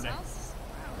bored.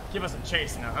 Give us a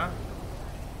chase now, huh?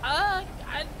 I'm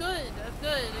good.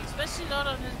 Especially not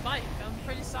on his bike. I'm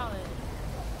pretty solid.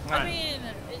 Right. I mean,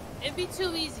 it'd be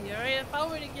too easy, alright? If I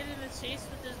were to get in a chase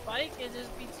with this bike, it'd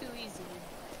just be too easy.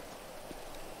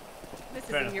 This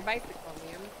Fair isn't your bicycle,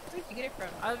 ma'am. Where'd you get it from?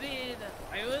 I mean,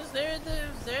 I was there at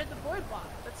the boardwalk.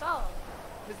 That's all.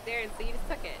 It was there, and so you just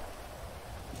took it.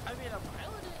 I mean, I'm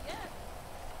piloting it, yeah.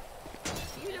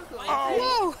 You know who Bikes I are-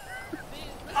 Oh! I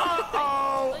mean, listen,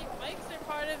 Uh-oh! bikes are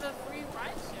part of a free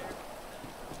ride share.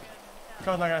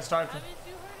 Car's not gonna start. Haven't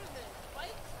you heard of it?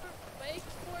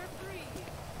 Bikes for free.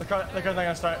 The car's not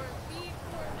gonna start. Or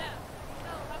B4F.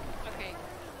 Okay.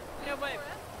 You know what?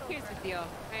 Here's the deal,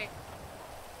 right?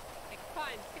 Hey,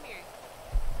 come here.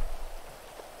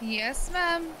 Yes,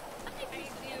 ma'am.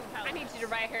 I need you to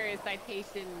write her a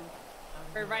citation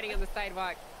for riding on the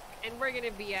sidewalk, and we're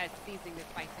gonna be seizing this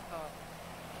bicycle.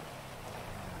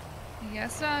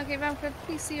 Yes, ma'am. Okay, ma'am. Could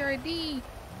please see your ID?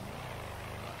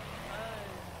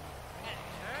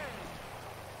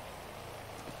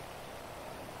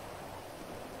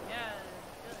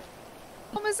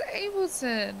 Oh, Miss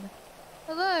Ableton.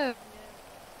 Hello. Yeah.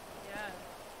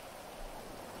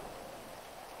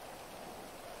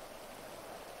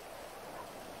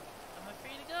 Am I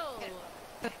free to go?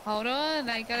 Hold on.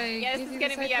 I gotta. Yeah, this give is you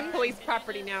gonna the be citation. police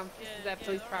property now. This is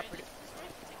police property.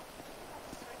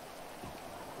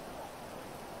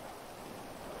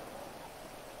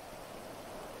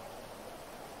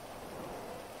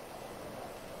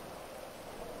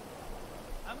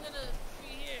 I'm gonna be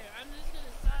here. I'm just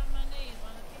gonna sign my name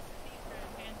on a piece of paper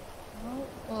and hand it. Oh,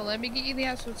 well, let me get you the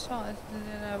actual charge, and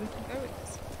then we can go with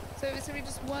this. So it's gonna be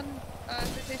just one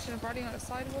citation of riding on a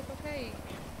sidewalk, okay?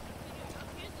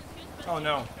 Oh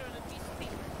no.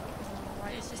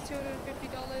 Alright, it's just $250,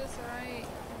 alright?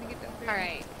 Let me get that for you. All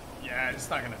right, Yeah, it's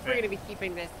not gonna we're fit. gonna be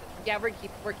keeping this. Yeah, we're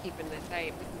keeping this.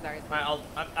 Right, this is ours.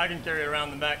 Alright, I can carry it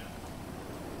around the back.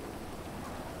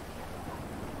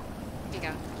 Here you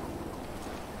go.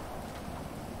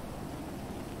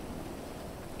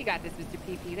 You got this, Mr.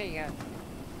 PP. There you go.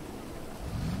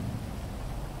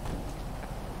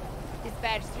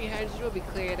 Dispatch 300 will be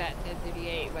cleared at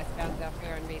 1038 westbound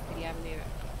Delaware on Bay City Avenue.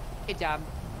 Good job.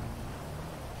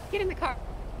 Get in the car.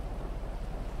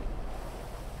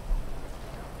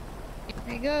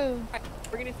 There you go. All right,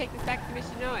 we're gonna take this back to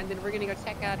Michino, and then we're gonna go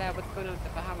check out what's going on with the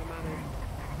Bahama Mama.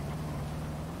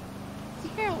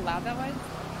 Did you hear how loud that was?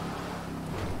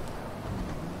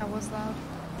 That was loud.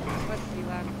 It was pretty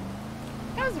loud.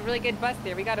 That was a really good bus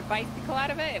there. We got a bicycle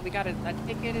out of it. We got a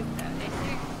ticket issue.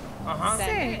 Uh-huh. That's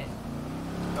Sick. it.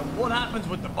 Now, what happens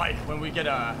with the bike when we get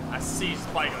a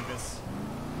seized bike like this?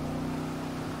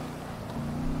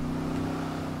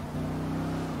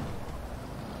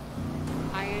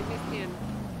 I understand.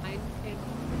 I understand.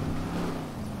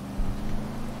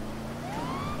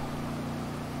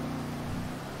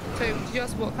 So, did you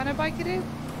ask what kind of bike it is?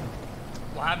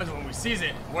 What happens when we seize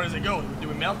it? Where does it go? Do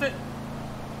we melt it?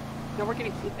 No, we're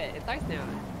gonna keep it. It's ours now.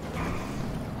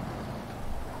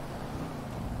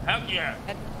 Heck yeah.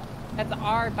 That's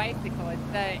our bicycle. It's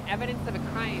the evidence of a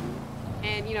crime.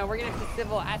 And, you know, we're gonna have to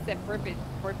civil asset forfeiture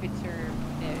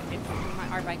it. It's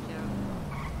our bike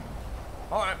now.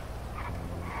 Alright.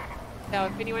 So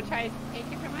if anyone tries to take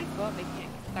it from us, well, they can't.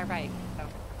 It's our bike. So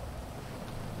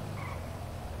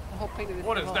the whole point of this.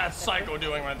 What is civil that asset psycho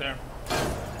doing right there?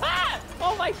 Ah!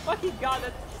 Oh my fucking god!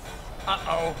 That's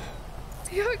Uh-oh.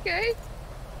 You okay?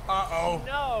 Uh-oh.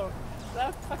 no.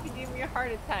 That fucking gave me a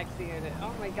heart attack, dude.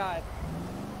 Oh my god.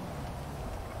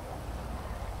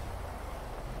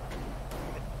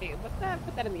 Hey, what's that?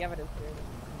 Put that in the evidence here.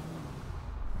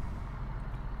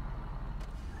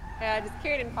 Yeah, just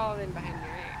carried and followed in behind me,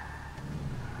 right?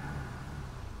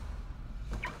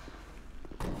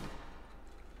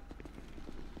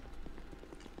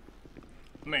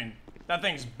 I mean, that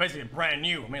thing's basically brand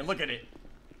new. I mean, look at it.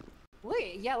 Look,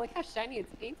 yeah, look how shiny its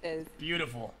paint is.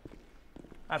 Beautiful.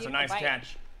 That's Beautiful a nice bike.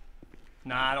 catch.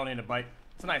 Nah, I don't need a bike.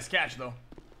 It's a nice catch, though.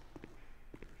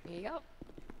 There you go.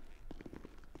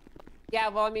 Yeah,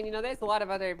 well, I mean, you know, there's a lot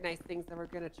of other nice things that we're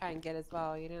gonna try and get as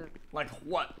well, you know. Like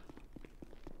what?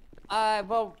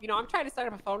 Well, you know, I'm trying to start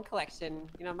up a phone collection.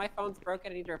 You know, my phone's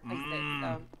broken. I need to replace it.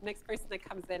 So next person that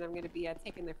comes in, I'm gonna be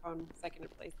taking their phone so I can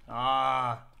replace it.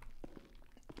 Ah,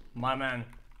 my man.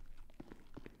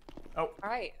 Oh. All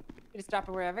right, you just drop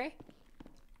it wherever.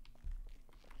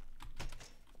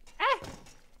 Ah!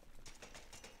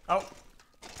 Oh.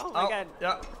 Oh my God.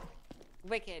 Yeah.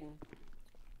 Wicked.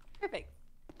 Perfect.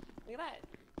 Look at that.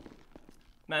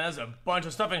 Man, there's a bunch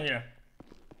of stuff in here.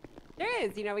 There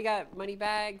is. You know, we got money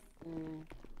bags and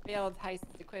failed heist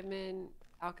equipment,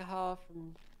 alcohol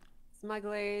from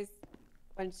smugglers,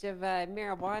 bunch of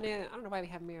marijuana. I don't know why we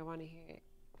have marijuana here.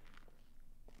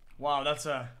 Wow, that's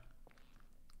a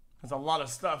lot of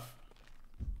stuff.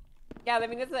 Yeah, I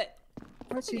mean, that's what.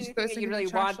 Actually, just Anything goes that you in the really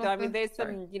trash want, though. I mean, locker. there's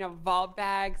some, you know, vault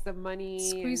bags of money.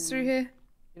 Squeeze and, through here.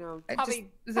 You know, I probably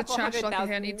there's a trash locker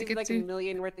here I need to maybe get like to. $1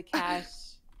 million worth of cash.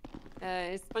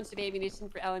 There's a bunch of ammunition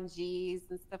for LMGs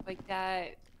and stuff like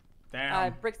that.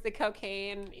 Damn. Bricks of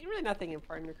cocaine. Really nothing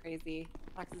important or crazy.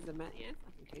 Boxes of money. Yeah, it's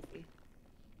nothing crazy.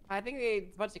 I think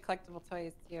it's a bunch of collectible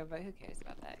toys too, but who cares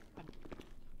about that? Come on.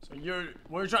 So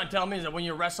what you're trying to tell me is that when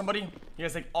you arrest somebody, you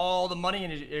guys take all the money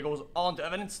and it goes all into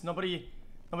evidence. Nobody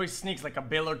sneaks like a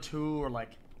bill or two or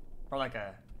like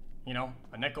a, you know,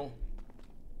 a nickel,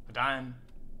 a dime.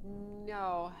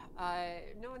 No,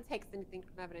 no one takes anything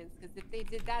from evidence because if they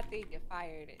did that, they'd get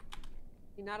fired.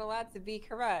 You're not allowed to be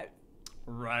corrupt.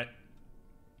 Right.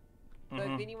 So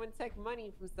if anyone took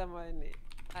money from someone,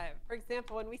 for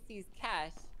example, when we seize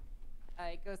cash,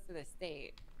 it goes to the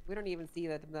state. We don't even see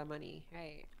the money,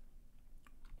 right?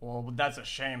 Well, that's a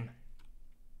shame.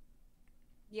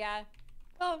 Yeah.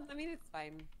 Well, I mean, it's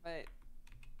fine, but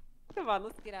come on,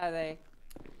 let's get out of there.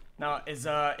 Now, is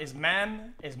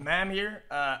ma'am here?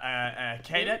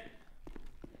 Cadet?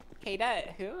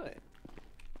 Cadet? Who?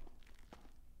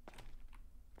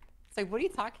 So what are you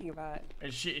talking about?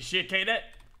 Is she a cadet?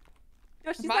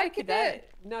 No, she's My not a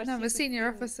cadet. No, No, I'm a she's senior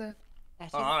officer. Yeah,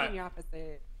 she's Alright. a senior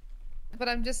officer. But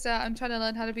I'm just I'm trying to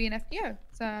learn how to be an FTO,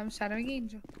 so I'm shadowing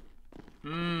Angel.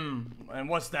 And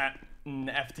what's that?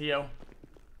 FTO?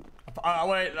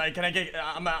 Wait, like, can I get?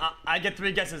 I get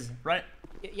 3 guesses, right?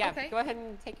 Yeah, Okay. go ahead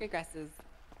and take your guesses.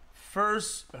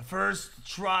 First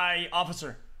try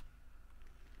officer.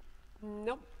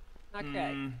 Nope, not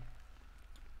correct.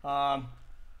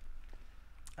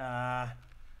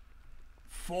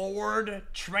 Forward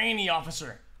trainee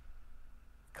officer.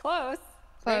 Close.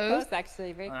 Very Close. close,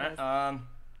 actually. Very All right. close.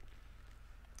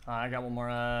 I got one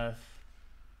more.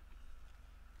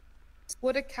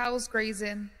 What are cows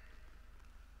grazing?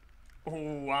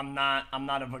 Oh, I'm not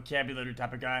a vocabulary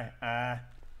type of guy.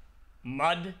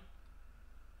 Mud.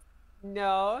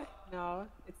 No.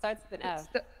 It starts with an F.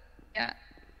 Yeah.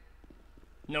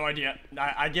 No idea.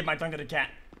 I give my tongue to the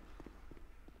cat.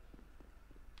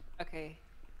 Okay.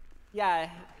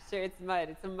 Yeah, sure, it's mud.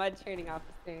 It's a mud training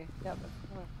officer. Yep, that's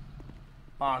cool.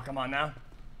 Oh, come on now.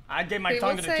 I gave my Okay,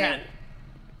 tongue to the cat.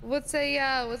 What's a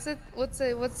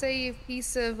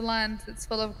piece of land that's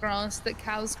full of grass that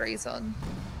cows graze on?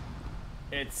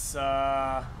 It's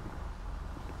Starts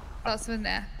with an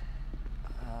F.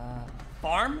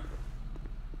 farm.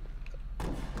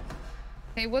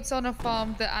 Okay, what's on a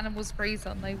farm that animals graze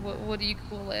on? Like, what do you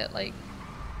call it? Like,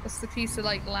 what's the piece of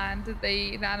like land that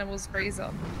the animals graze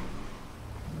on?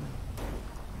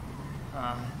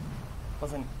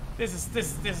 Listen, this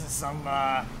is some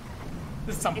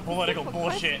political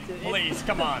bullshit. question. Please,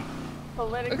 come on.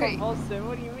 Political Okay. bullshit.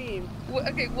 What do you mean?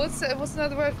 Okay, what's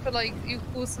another word for like you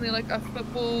call something like a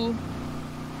football?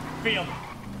 Field.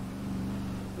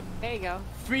 There you go.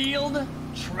 Field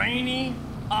trainee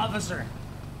officer.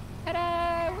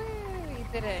 Ta-da! Woo! You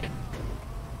did it.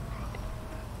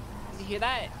 Did you hear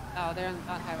that? Oh, they're on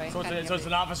the highway. So Kinda it's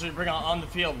an officer you bring on the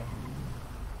field.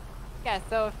 Yeah,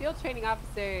 so a field training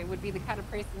officer would be the kind of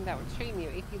person that would train you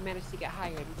if you managed to get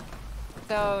hired.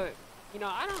 So, you know,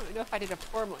 I don't know if I did a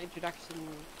formal introduction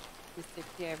Mr.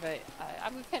 Pierre, but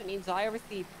I'm Lieutenant Angel. I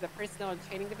oversee the Personnel and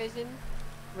Training Division,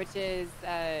 which is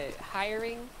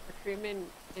hiring, recruitment,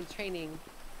 and training.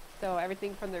 So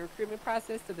everything from the recruitment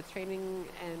process to the training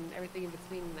and everything in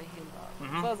between I handle,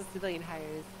 as well as the civilian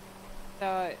hires.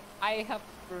 So I help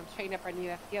train up our new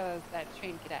FTOs that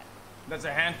train cadets. That's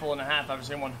a handful and a half. I've ever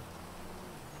seen one.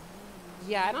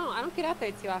 Yeah, I don't get out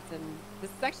there too often. This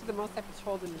is actually the most I've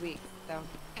patrolled in weeks. So,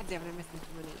 God damn it, I'm missing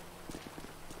some money.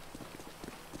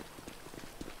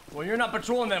 Well, you're not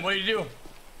patrolling then. What do you do?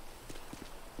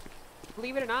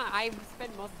 Believe it or not, I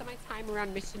spend most of my time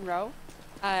around Mission Row.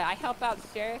 I help out the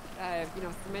sheriff, you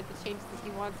know, cement the changes that he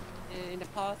wants into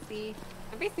policy.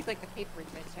 I'm basically like the paper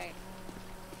bitch, right?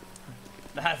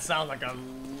 That sounds like a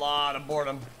lot of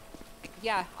boredom.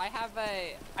 Yeah, I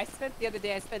spent the other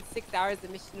day, I spent 6 hours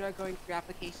at Mission Row going through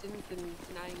applications and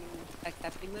denying and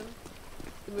accepting them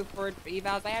to move forward for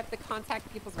evals. I have to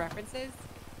contact people's references.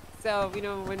 So, you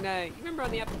know, when, you remember on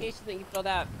the application that you filled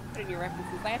out, put in your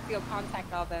references, I have to go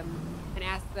contact all them and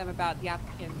ask them about the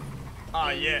applicants. Oh,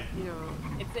 and, yeah. You know,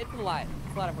 it's a lot.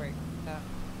 It's a lot of work. So.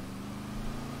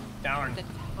 Darn. It's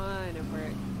a ton of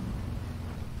work.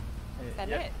 Is that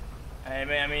it? Hey,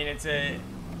 man, I mean, it's a,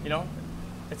 you know,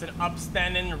 it's an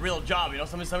upstanding, real job, you know?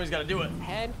 Somebody's got to do it.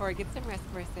 Head for it. Get some rest,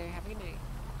 sir. Have a good night.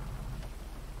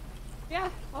 Yeah,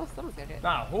 well, someone's got to do it.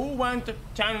 Now, who went to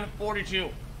 1042?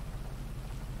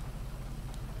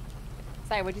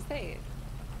 Sorry, what'd you say?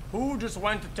 Who just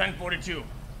went to 1042?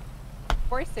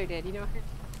 Forster did. You know her?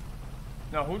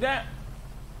 No, who that?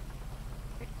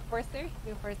 Forster?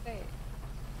 No, Forster.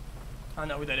 I don't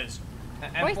know who that is.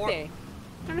 Forster. I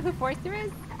don't know who Forster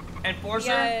is. Enforcer?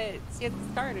 She has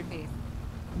a scar on her face.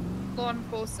 Lauren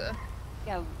Forster.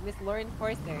 Yeah, Miss Lauren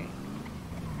Forster.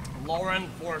 Lauren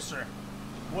Forster.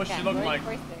 What's Yeah, she look Lauren like?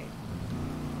 Forster.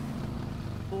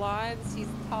 Blonde, she's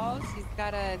tall, she's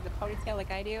got the ponytail like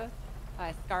I do.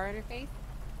 A scar on her face.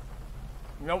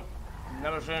 Nope,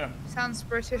 never seen her. Sounds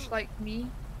British like me.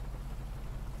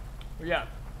 Yeah.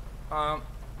 Yeah,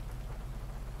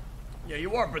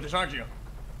 you are British, aren't you?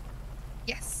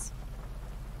 Yes.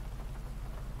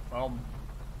 Well,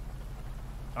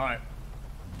 alright.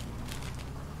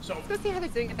 So, Let's go see how they're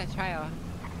doing at that trial.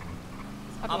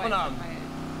 I'm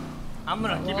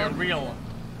gonna keep it real.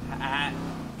 I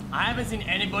haven't seen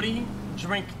anybody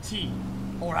drink tea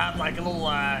or have like a little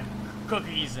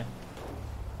cookies that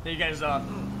you guys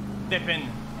dip in.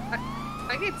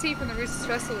 I get tea from the Rooster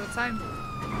Stress all the time.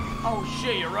 Oh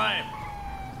shit, you're right.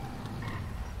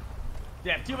 Do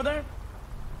you have tea over there?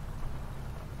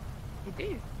 You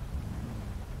do.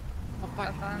 Oh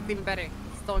fuck, it's even better.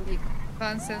 Stolen beef.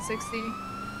 Van 1060.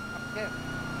 Go.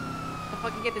 I'll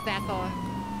fucking get this asshole.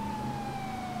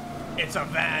 It's a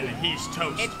van, he's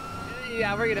toast.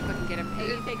 Yeah, we're gonna fucking get him. Hey,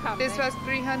 you take common This sense. was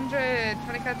 300.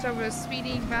 Trying to catch up with a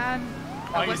speeding van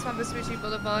at West Van Vespucci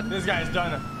Boulevard. This guy's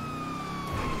done.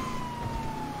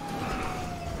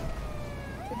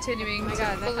 Continuing Oh my to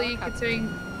God, that fully helicopter.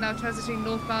 continuing, now transitioning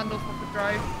northbound, North Walker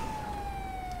Drive.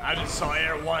 I just saw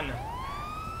Air One.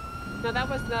 No,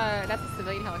 that's a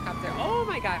civilian helicopter. Oh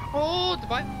my god. Oh,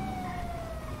 Dubai.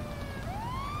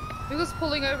 He was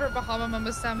pulling over at Bahama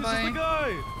Mama standby. This is the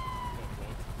guy!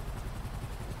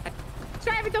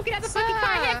 Driver, don't get out of the fucking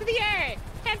car! Hands in the air!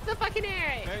 Hands to the fucking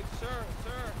air! Hey, sir,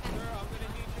 I'm gonna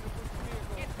need you to push the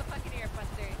vehicle. Hands to the fucking air,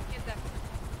 Buster. Hands up.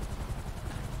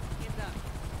 Hands up.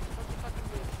 Don't you fucking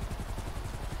move.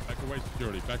 Back away,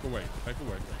 security. Back away. Back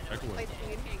away. Back away. Place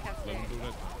you in handcuffs Let there. him do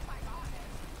that.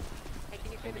 Hey, can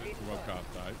you clear the Don't vehicle? interrupt cop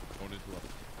side. Don't interrupt.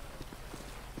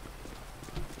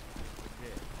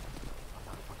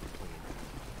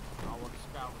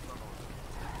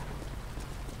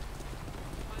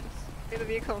 Clear the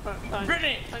vehicle, son.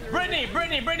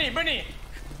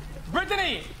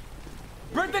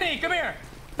 Brittany, come here!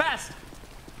 Fast!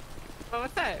 Oh,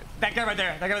 what's up? That guy right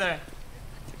there.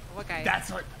 What guy?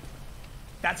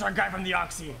 That's our guy from the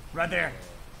Oxy, right there.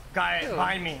 Guy Ew.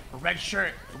 behind me, red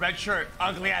shirt,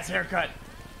 ugly ass haircut,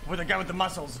 with a guy with the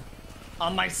muscles,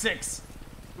 on my 6.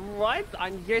 What?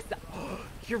 On your side?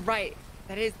 You're right.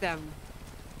 That is them.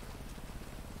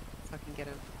 Let's fucking get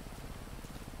him.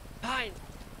 Fine.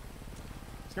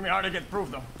 It's gonna be hard to get proof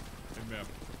though. Hey, ma'am.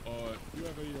 Do you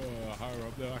have a higher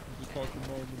up there I can just talk to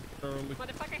momentarily?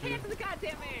 Motherfucker, hands to the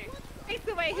goddamn air! Face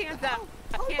away, hands up!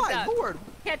 Oh Hands my up! lord!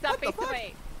 Hands up, What the face fuck?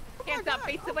 away! Oh my Hands up, God,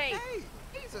 face away! okay.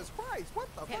 Jesus Christ, what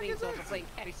the fuck County is this? Overflame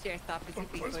County Sheriff's Office. You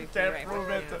face away Can't right prove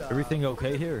it. now. Everything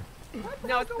okay here?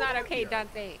 No, it's not okay,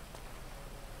 Dante.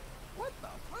 What the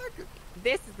fuck?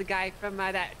 This is the guy from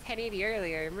that 1080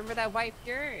 earlier. Remember that white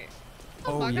Pure?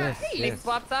 Oh, my yes, God. Hey, They yes.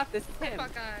 swapped off. This is him.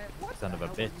 Fuck, Son of a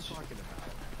What are you bitch. talking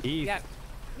about? Heath. Yep.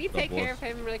 Can you The take care boss. of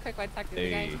him really quick while I talk to the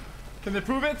Hey. guy? Can they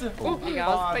prove it? Oh my God,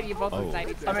 I'll put you both Oh. inside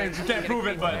each I other. mean, you can't prove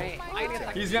it, but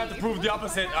he's gonna have to prove the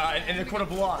opposite in the court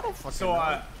of law.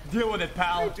 So deal with it,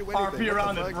 pal. Can't do anything, RP what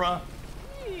around the it, fuck? bruh.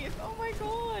 Oh my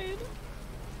God.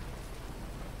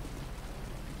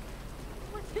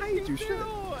 I ain't too sure.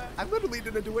 I literally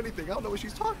didn't do anything. I don't know what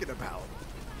she's talking about.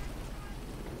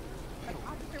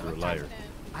 You're a liar.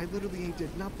 I literally ain't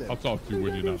did nothing. I'll talk to you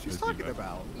when you're not She's busy, talking man.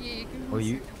 about. Yeah, Well,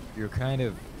 you're kind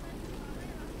of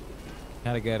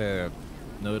got a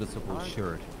noticeable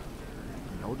shirt.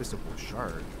 Noticeable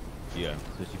shirt? Yeah.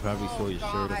 So she probably saw your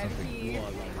shirt or something. No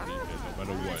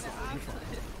matter what.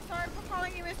 Sorry for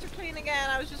calling you Mr. Clean again.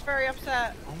 I was just very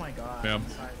upset. Oh my god. Ma'am.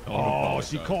 Oh,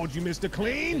 she called you Mr.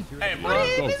 Clean? Hey, bro.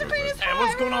 Mr. Clean is Hey,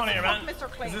 what's going on here, man? Mr.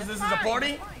 Clean. This is a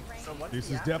party? This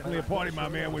is definitely a party, my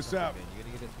man. What's up?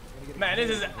 Man, this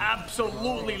is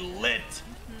absolutely lit.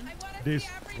 This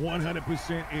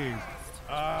 100% is.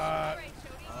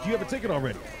 Do you have a ticket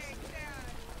already?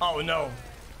 Oh no.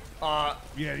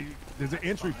 Yeah, there's an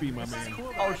entry fee, my man.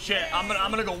 Oh shit, I'm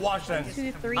gonna go watch then.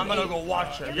 I'm gonna go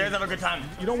watch it. You guys have a good time.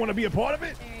 You don't want to be a part of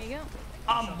it? There you go.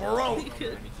 I'm broke.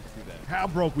 How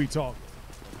broke we talk?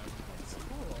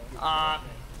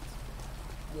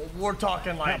 We're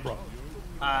talking like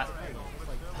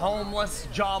homeless,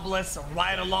 jobless,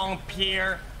 ride along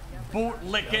Pierre, boot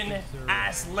licking,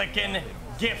 ass licking,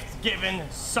 gift giving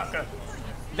sucker.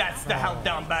 That's the how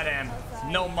down bad I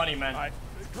am. No money, man. All right,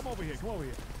 come over here. Come over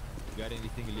here. You got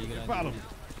anything illegal? Follow me.